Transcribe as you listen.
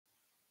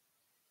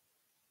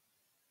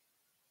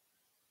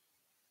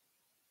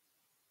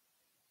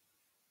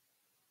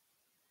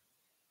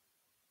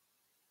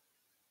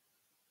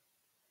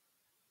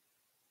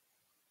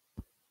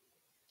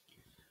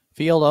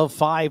Field of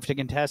 5 to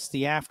contest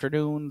the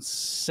afternoon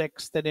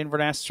 6th at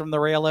Inverness from the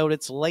rail out.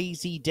 It's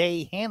Lazy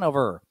Day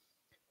Hanover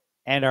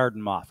and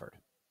Arden Mofford.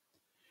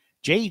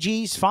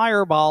 JG's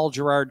Fireball,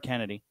 Gerard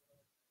Kennedy.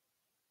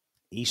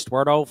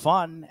 Eastward O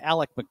Fun,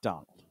 Alec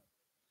McDonald.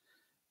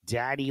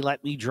 Daddy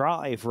Let Me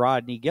Drive,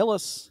 Rodney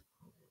Gillis.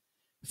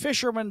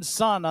 Fisherman's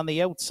Son on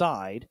the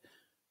outside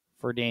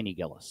for Danny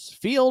Gillis.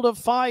 Field of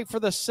 5 for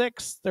the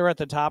 6th. They're at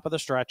the top of the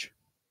stretch.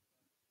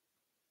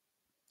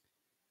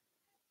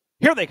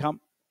 Here they come.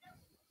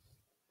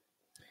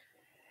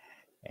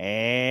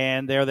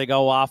 And there they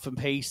go, off and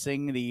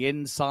pacing. The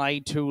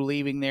inside two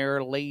leaving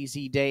there.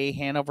 Lazy Day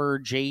Hanover,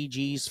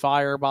 JG's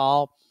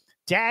Fireball.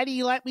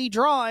 Daddy Let Me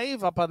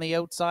Drive up on the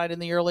outside in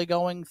the early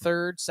going.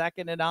 Third,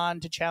 second, and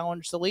on to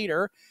challenge the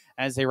leader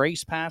as they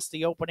race past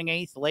the opening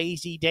 8th.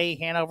 Lazy Day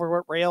Hanover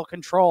with rail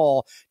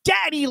control.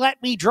 Daddy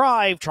Let Me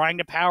Drive trying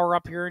to power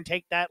up here and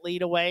take that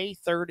lead away.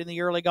 Third in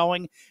the early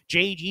going.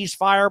 JG's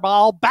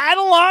Fireball.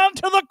 Battle on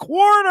to the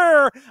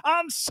quarter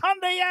on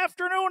Sunday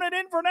afternoon at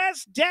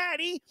Inverness.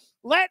 Daddy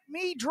Let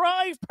Me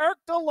Drive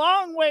parked a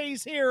long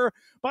ways here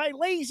by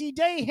Lazy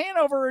Day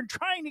Hanover and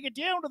trying to get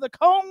down to the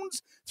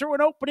cones through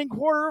an opening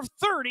quarter of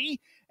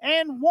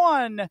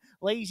 30-1.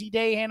 Lazy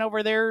Day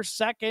Hanover there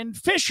second.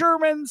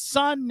 Fisherman's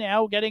Son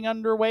now getting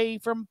underway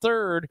from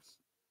third.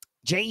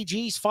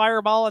 JG's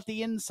Fireball at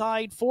the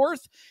inside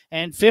fourth,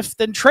 and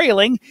fifth and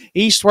trailing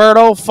Eastward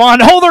O Fun.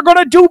 Oh, they're going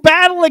to do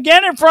battle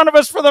again in front of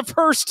us for the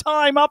first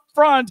time up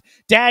front.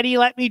 Daddy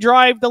Let Me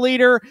Drive the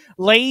leader.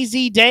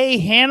 Lazy Day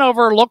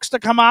Hanover looks to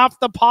come off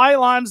the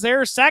pylons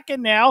there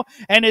second now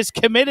and is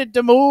committed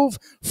to move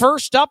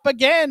first up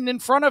again in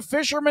front of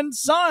Fisherman's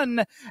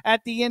Son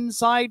at the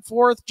inside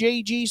fourth.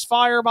 JG's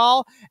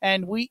Fireball,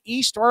 and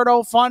Eastward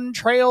O Fun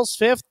trails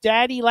fifth.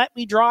 Daddy Let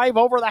Me Drive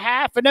over the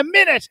half in a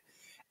minute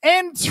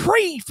and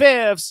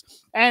 3/5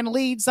 and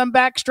leads them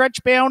back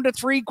stretch bound to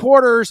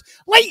 3/4.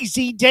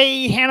 Lazy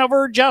Day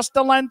Hanover just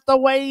a length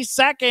away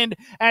second.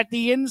 At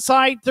the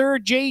inside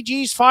third,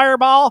 JG's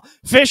Fireball.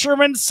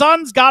 Fisherman's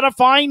Son's got to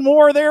find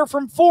more there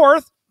from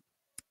fourth.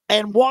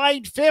 And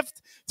wide fifth.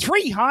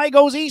 3 high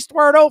goes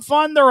Eastward O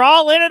Fun. They're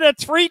all in it at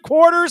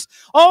 3/4.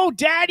 Oh,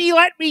 Daddy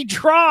Let Me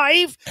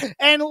Drive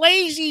and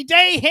Lazy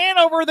Day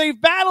Hanover. They've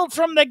battled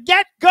from the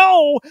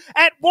get-go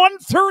at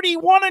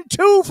 1:31 and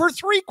 2 for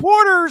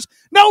 3/4.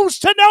 Nose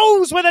to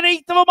nose with an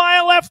 1/8 of a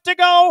mile left to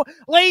go.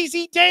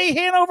 Lazy Day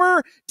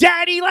Hanover.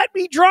 Daddy Let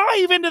Me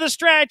Drive into the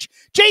stretch.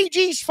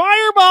 JG's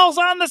Fireball's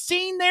on the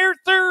scene there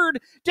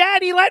third.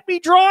 Daddy Let Me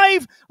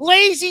Drive.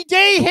 Lazy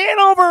Day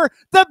Hanover.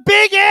 The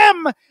Big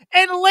M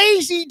and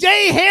Lazy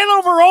Day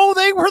Hanover. Oh,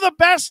 they were the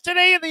best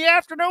today in the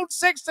afternoon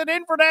 6th at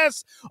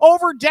Inverness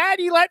over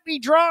Daddy Let Me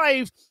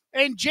Drive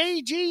and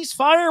JG's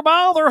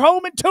Fireball. They're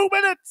home in 2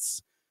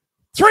 minutes.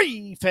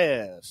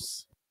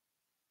 3/5.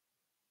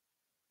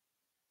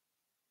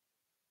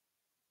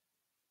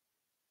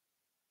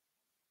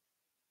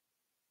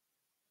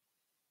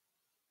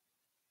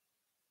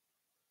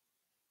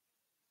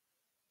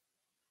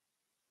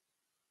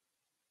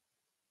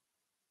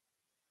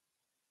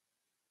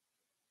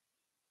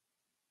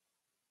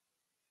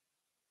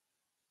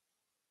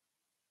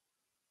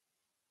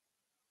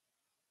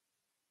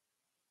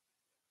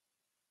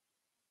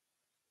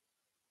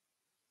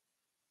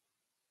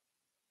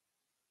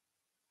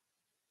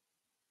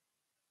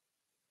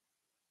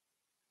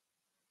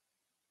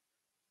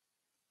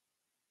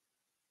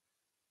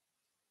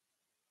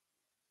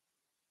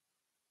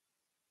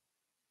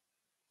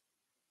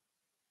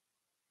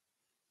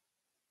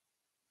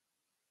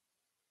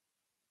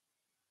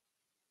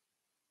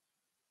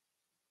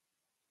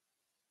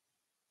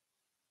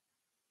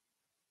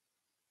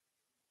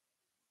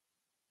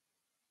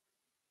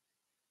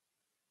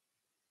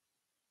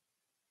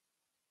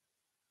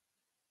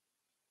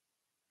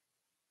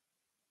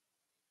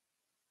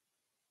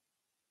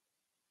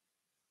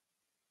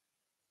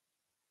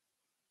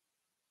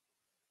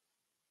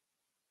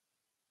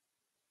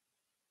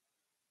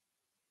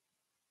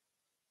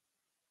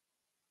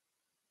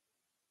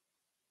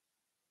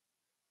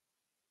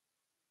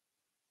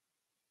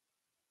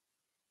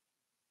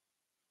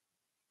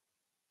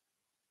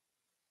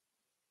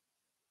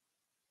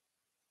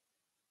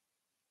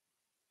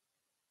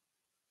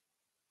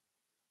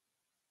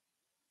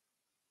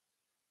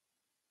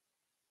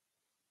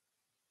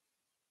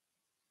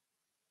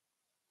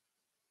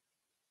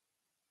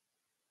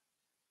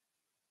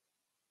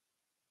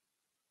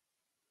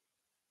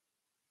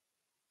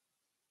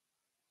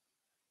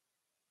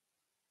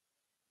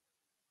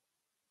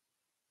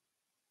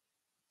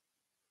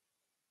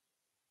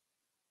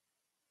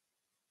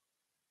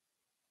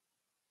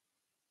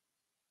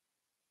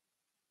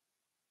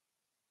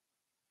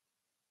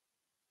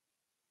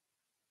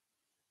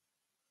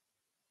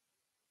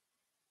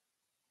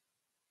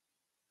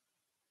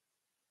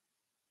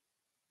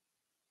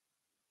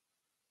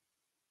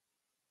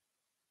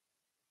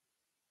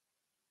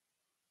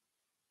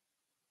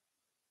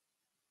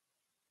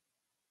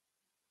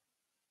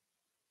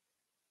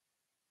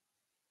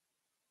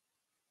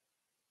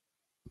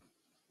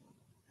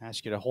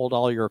 Ask you to hold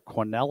all your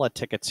Quinella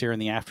tickets here in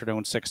the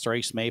afternoon. 6th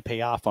race may pay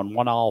off on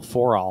 1-all,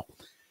 4-all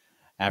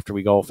after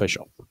we go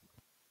official.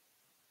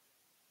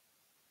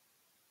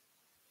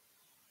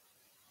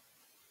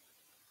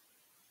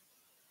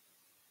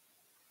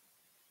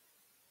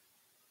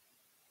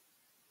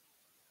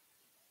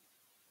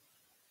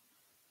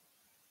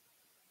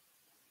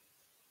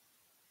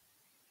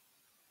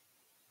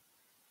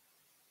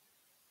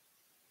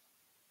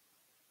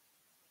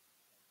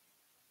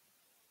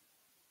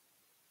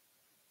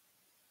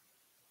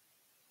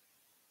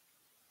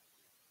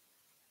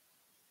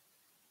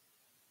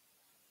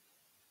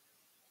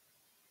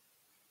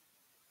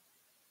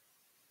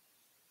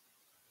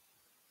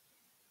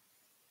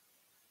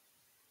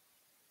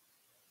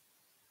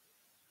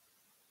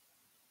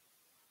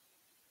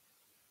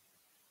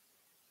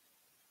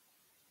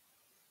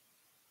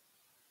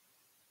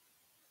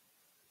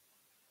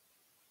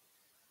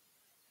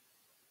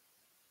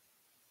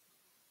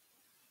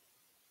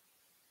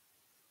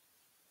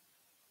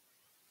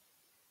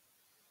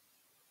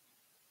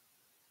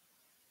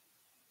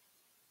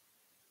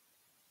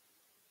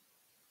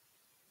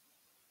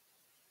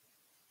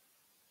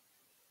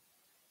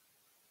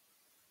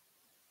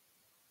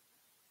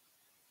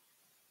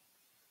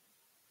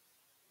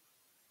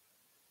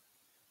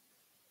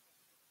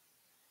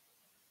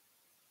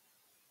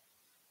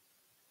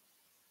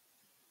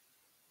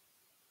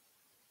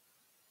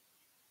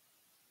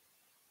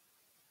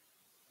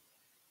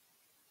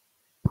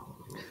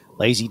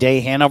 Lazy Day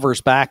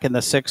Hanover's back in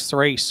the 6th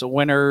race.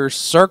 Winner's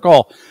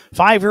Circle.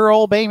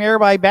 5-year-old bay mare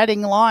by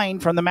betting line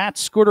from the Matt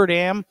Scooter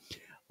Dam.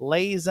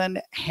 Lazen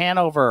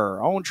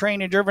Hanover. Owned,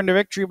 trained, and driven to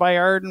victory by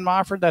Arden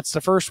Mofford. That's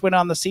the first win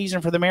on the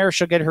season for the mare.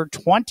 She'll get her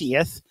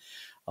 20th.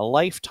 A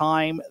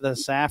lifetime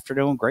this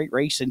afternoon. Great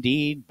race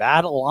indeed.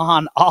 Battle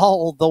on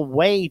all the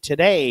way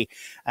today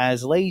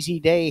as Lazy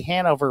Day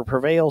Hanover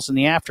prevails in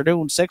the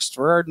afternoon. 6th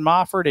for Arden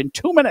Mofford in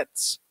 2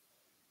 minutes,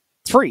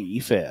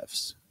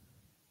 3/5.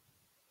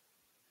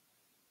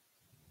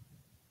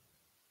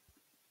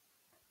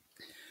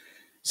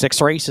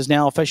 6th race is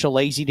now official.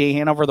 Lazy Day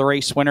Hanover, the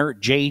race winner.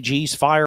 JG's Fire.